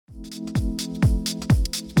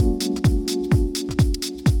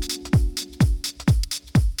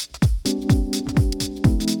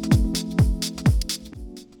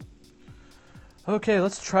Okay,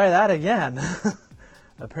 let's try that again.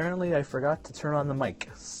 Apparently I forgot to turn on the mic,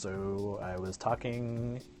 so I was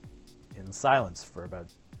talking in silence for about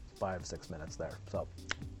 5-6 minutes there. So,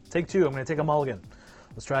 take two. I'm going to take a mulligan.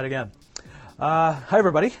 Let's try it again. Hi,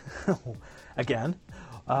 everybody. Again.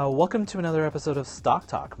 Welcome to another episode of Stock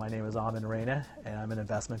Talk. My name is Aman, and I'm an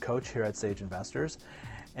investment coach here at Sage Investors.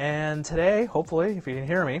 And today, hopefully, if you can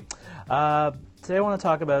hear me, today I want to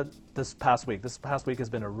talk about this past week. This past week has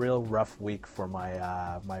been a real rough week for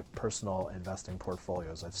my personal investing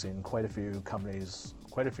portfolios. I've seen quite a few companies,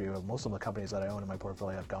 most of the companies that I own in my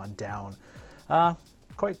portfolio have gone down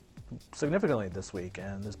quite significantly this week,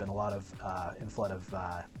 and there's been a lot of inflood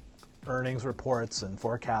of earnings reports and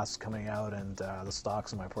forecasts coming out, and the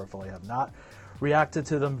stocks in my portfolio have not reacted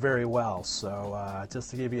to them very well. So just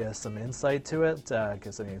to give you some insight to it,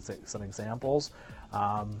 give some examples.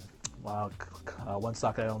 One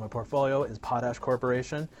stock that I own in my portfolio is Potash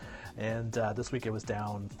Corporation, and this week it was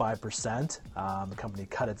down 5%. The company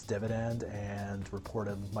cut its dividend and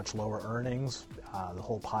reported much lower earnings. The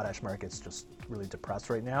whole potash market's just really depressed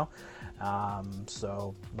right now,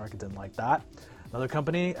 so the market didn't like that. Another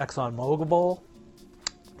company, ExxonMobil,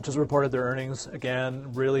 just reported their earnings, again,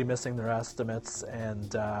 really missing their estimates,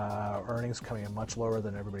 and earnings coming in much lower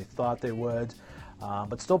than everybody thought they would,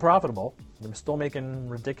 but still profitable. They're still making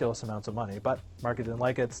ridiculous amounts of money, but market didn't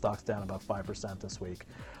like it. Stock's down about 5% this week.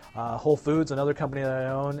 Whole Foods, another company that I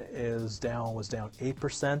own, was down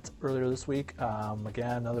 8% earlier this week.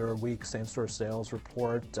 Again, another weak same-store sales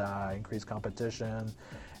report, increased competition,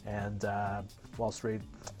 and Wall Street,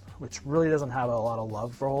 which really doesn't have a lot of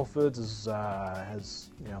love for Whole Foods, has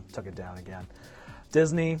took it down again.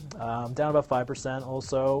 Disney, down about 5%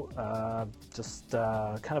 also, just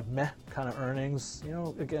kind of meh kind of earnings.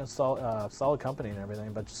 Again, solid company and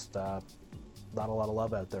everything, but just not a lot of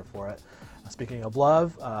love out there for it. Speaking of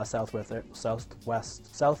love, Southwest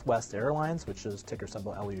Airlines, which is ticker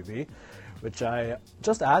symbol LUV, which I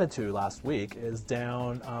just added to last week, is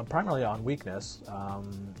down primarily on weakness.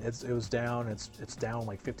 It's down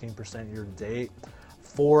like 15% year to date.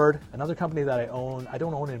 Ford, another company that I own, I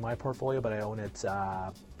don't own it in my portfolio, but I own it.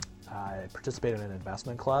 I participated in an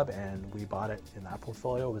investment club, and we bought it in that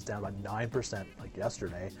portfolio. It was down about 9% like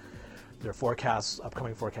yesterday. Their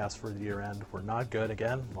upcoming forecasts for the year end were not good.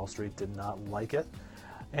 Again, Wall Street did not like it.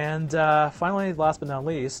 And finally, last but not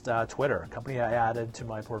least, Twitter, a company I added to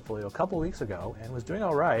my portfolio a couple weeks ago and was doing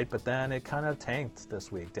all right, but then it kind of tanked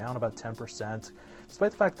this week, down about 10%,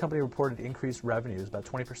 despite the fact the company reported increased revenues, about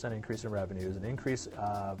 20% increase in revenues, an increase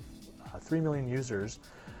of 3 million users.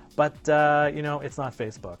 But it's not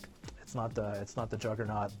Facebook. It's not the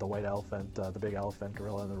juggernaut, the white elephant, the big elephant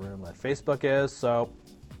gorilla in the room that Facebook is. So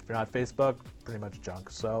if you're not Facebook, pretty much junk.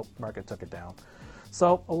 So market took it down.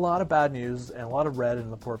 So a lot of bad news and a lot of red in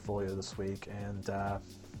the portfolio this week, and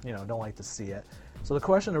don't like to see it. So the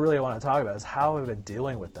question I really want to talk about is how have I been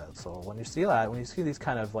dealing with that. So when you see these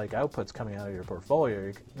kind of like outputs coming out of your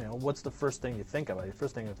portfolio, what's the first thing you think about? The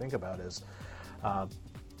first thing you think about is,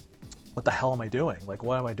 what the hell am I doing? Like,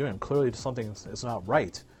 what am I doing? Clearly something is not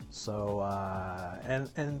right. So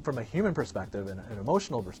and from a human perspective and an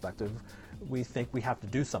emotional perspective, we think we have to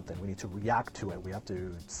do something. We need to react to it. We have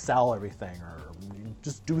to sell everything or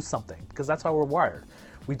just do something, because that's how we're wired.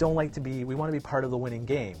 We want to be part of the winning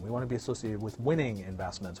game. We want to be associated with winning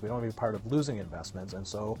investments. We don't want to be part of losing investments. And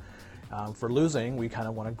so for losing, we kind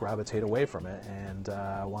of want to gravitate away from it and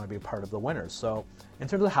want to be part of the winners. So in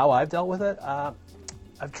terms of how I've dealt with it,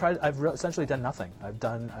 I've essentially done nothing.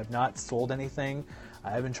 I've not sold anything. I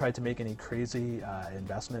haven't tried to make any crazy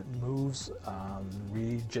investment moves,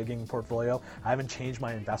 rejigging portfolio. I haven't changed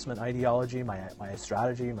my investment ideology, my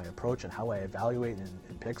strategy, my approach, and how I evaluate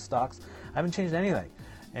and pick stocks. I haven't changed anything.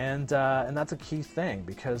 And that's a key thing,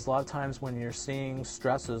 because a lot of times when you're seeing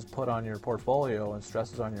stresses put on your portfolio and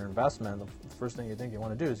stresses on your investment, the first thing you think you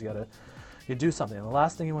want to do is you do something. And the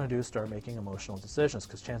last thing you want to do is start making emotional decisions,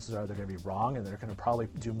 because chances are they're going to be wrong, and they're going to probably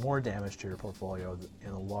do more damage to your portfolio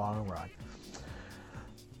in the long run.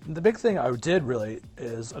 The big thing I did really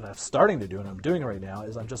is, and I'm starting to do, and I'm doing right now,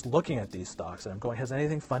 is I'm just looking at these stocks and I'm going, has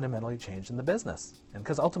anything fundamentally changed in the business? And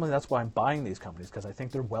because ultimately that's why I'm buying these companies, because I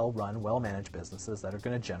think they're well-run, well-managed businesses that are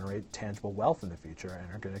going to generate tangible wealth in the future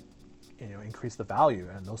and are going to increase the value,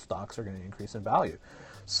 and those stocks are going to increase in value.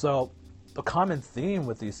 So the common theme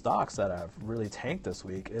with these stocks that have really tanked this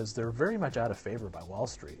week is they're very much out of favor by Wall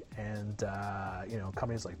Street. And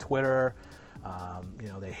companies like Twitter,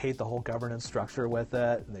 they hate the whole governance structure with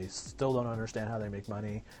it. They still don't understand how they make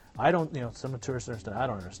money. I don't, some tourists understand. I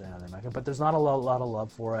don't understand how they make it, but there's not a lot of love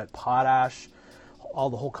for it. Potash,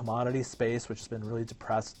 the whole commodity space, which has been really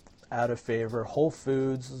depressed, out of favor. Whole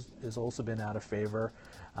Foods has also been out of favor,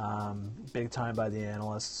 big time by the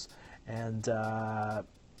analysts. And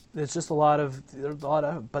there's just a lot of,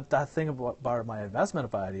 but that thing about my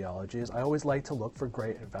investment ideology is I always like to look for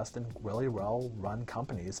invest in really well-run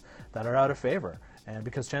companies that are out of favor. And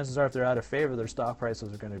because chances are if they're out of favor, their stock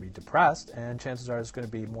prices are going to be depressed, and chances are there's going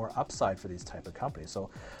to be more upside for these type of companies.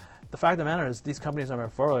 So the fact of the matter is these companies in my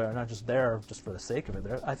portfolio are not just there just for the sake of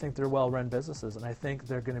it. I think they're well-run businesses, and I think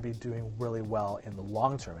they're going to be doing really well in the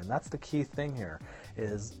long term. And that's the key thing here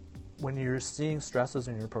is when you're seeing stresses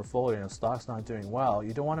in your portfolio and stocks not doing well,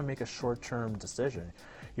 you don't want to make a short-term decision.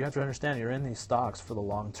 You have to understand you're in these stocks for the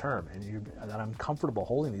long term, and that I'm comfortable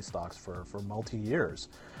holding these stocks for multi-years.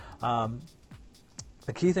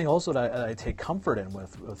 The key thing also that I take comfort in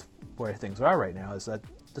with where things are right now is that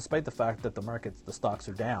despite the fact that the stocks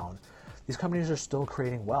are down, these companies are still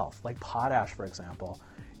creating wealth. Like potash, for example,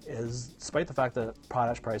 despite the fact that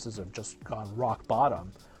potash prices have just gone rock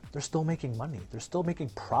bottom, they're still making money. They're still making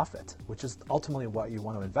profit, which is ultimately what you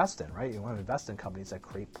want to invest in, right? You want to invest in companies that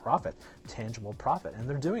create profit, tangible profit, and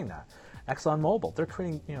they're doing that. ExxonMobil, they're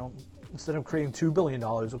creating, instead of creating $2 billion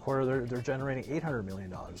a quarter, they're generating $800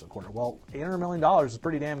 million a quarter. Well, $800 million is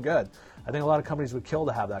pretty damn good. I think a lot of companies would kill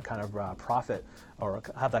to have that kind of profit or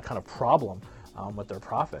have that kind of problem with their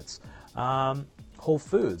profits. Whole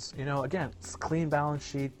Foods, again, it's a clean balance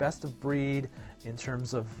sheet, best of breed in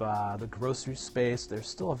terms of the grocery space. They're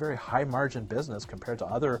still a very high margin business compared to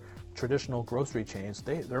other traditional grocery chains.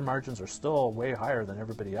 Their margins are still way higher than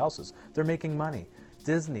everybody else's. They're making money.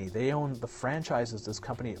 Disney, they own the franchises this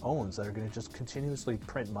company owns that are going to just continuously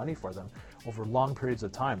print money for them over long periods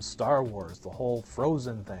of time. Star Wars, the whole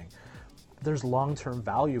Frozen thing. There's long-term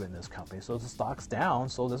value in this company. So the stock's down,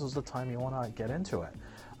 so this is the time you want to get into it.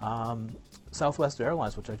 Southwest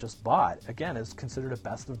Airlines, which I just bought, again, is considered a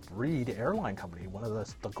best-of-breed airline company, one of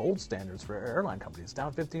the gold standards for airline companies,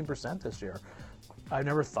 down 15% this year. I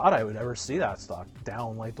never thought I would ever see that stock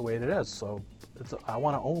down like the way it is. So I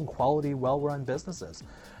want to own quality, well-run businesses.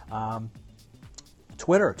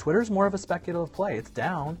 Twitter's more of a speculative play. It's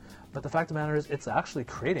down, but the fact of the matter is it's actually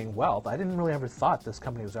creating wealth. I didn't really ever thought this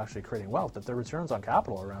company was actually creating wealth, that their returns on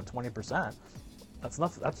capital are around 20%.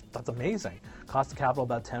 That's amazing. Cost of capital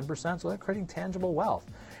about 10%, so they're creating tangible wealth.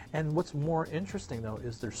 And what's more interesting, though,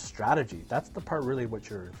 is their strategy. That's the part really what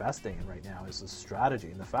you're investing in right now is the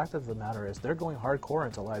strategy. And the fact of the matter is they're going hardcore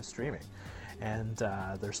into live streaming. And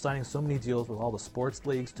they're signing so many deals with all the sports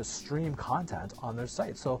leagues to stream content on their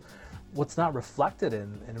site. So what's not reflected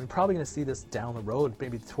in, and we're probably going to see this down the road,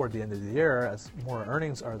 maybe toward the end of the year, as more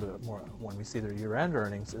earnings are when we see their year-end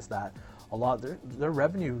earnings, is that a lot their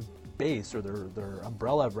revenue base or their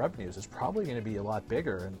umbrella of revenues is probably going to be a lot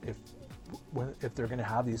bigger, and if they're going to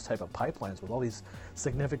have these type of pipelines with all these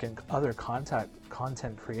significant other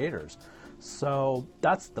content creators. So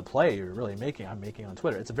that's the play I'm making on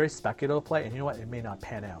Twitter. It's a very speculative play, and you know what? It may not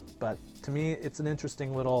pan out, but to me, it's an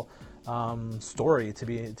interesting little story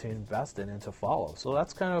to invest in and to follow. So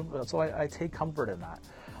that's I take comfort in that.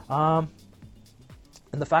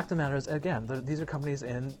 And the fact of the matter is, again, these are companies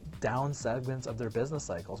in down segments of their business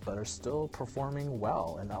cycles, but are still performing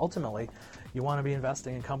well. And ultimately, you want to be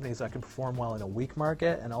investing in companies that can perform well in a weak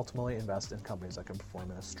market, and ultimately invest in companies that can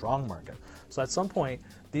perform in a strong market. So at some point,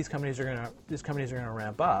 these companies are going to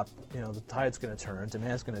ramp up. The tide's going to turn,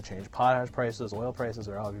 demand's going to change. Potash prices, oil prices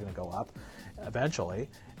are all going to go up eventually,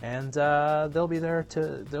 and they'll be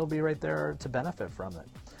right there to benefit from it.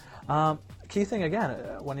 Key thing again,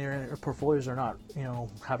 when your portfolios are not,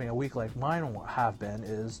 having a week like mine have been,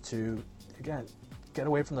 is to again get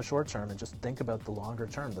away from the short term and just think about the longer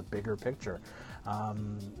term, the bigger picture,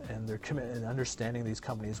 and their commitment and understanding these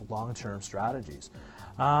companies' long-term strategies.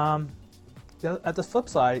 At the flip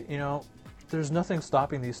side, there's nothing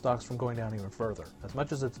stopping these stocks from going down even further. As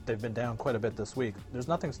much as they've been down quite a bit this week, there's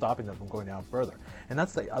nothing stopping them from going down further. And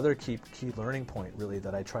that's the other key learning point, really,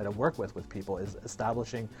 that I try to work with people, is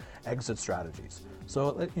establishing exit strategies.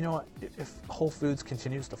 So, if Whole Foods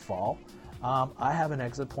continues to fall, I have an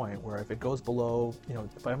exit point where if it goes below,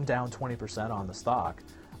 if I'm down 20% on the stock,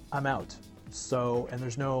 I'm out. So, and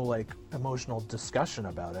there's no emotional discussion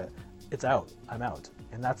about it. It's out. I'm out.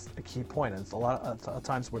 And that's a key point. And it's a lot of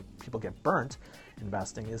times where people get burnt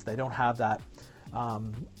investing is they don't have that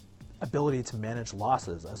ability to manage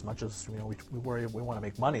losses as much as we worry. We want to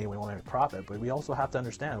make money, we want to make profit, but we also have to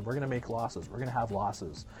understand we're going to make losses. We're going to have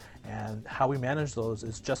losses, and how we manage those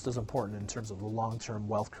is just as important in terms of the long-term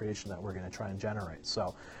wealth creation that we're going to try and generate.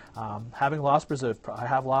 So, having I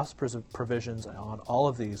have loss provisions on all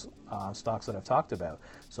of these stocks that I've talked about.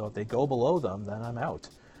 So if they go below them, then I'm out.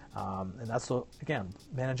 And that's, again,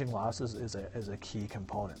 managing losses is a key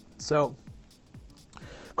component. So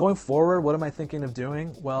going forward, what am I thinking of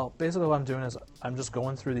doing? Well, basically what I'm doing is I'm just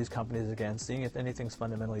going through these companies again, seeing if anything's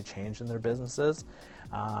fundamentally changed in their businesses,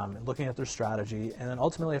 looking at their strategy, and then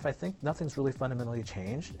ultimately if I think nothing's really fundamentally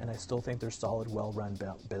changed and I still think they're solid, well-run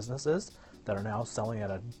businesses that are now selling at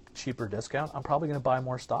a cheaper discount, I'm probably going to buy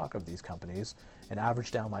more stock of these companies and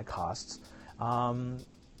average down my costs.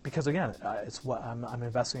 Because again, it's what I'm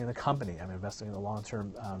investing in the company. I'm investing in the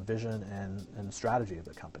long-term vision and strategy of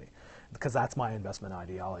the company, because that's my investment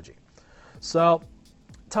ideology. So,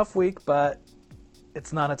 tough week, but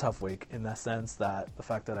it's not a tough week in the sense that the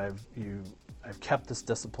fact that I've kept this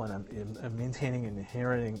discipline. I'm maintaining and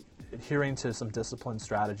adhering to some disciplined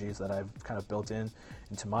strategies that I've kind of built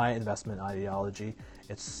into my investment ideology.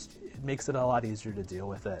 It makes it a lot easier to deal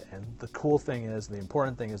with it. And the cool thing is, the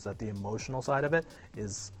important thing is that the emotional side of it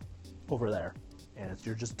is over there, and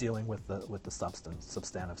you're just dealing with the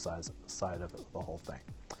substantive side of the whole thing.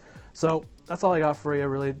 So that's all I got for you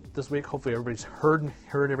really this week. Hopefully everybody's heard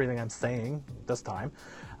everything I'm saying this time.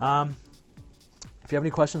 If you have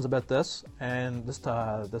any questions about this and this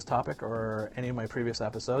topic or any of my previous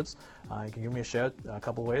episodes, you can give me a shout a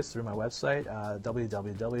couple ways through my website,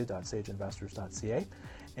 www.sageinvestors.ca,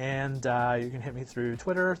 and you can hit me through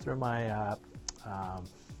Twitter, through my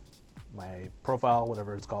my profile,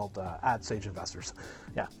 whatever it's called, at Sage Investors.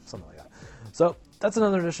 Yeah, something like that. So that's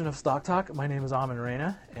another edition of Stock Talk. My name is Aman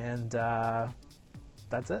Reina, and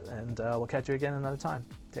that's it. And we'll catch you again another time.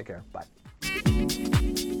 Take care. Bye.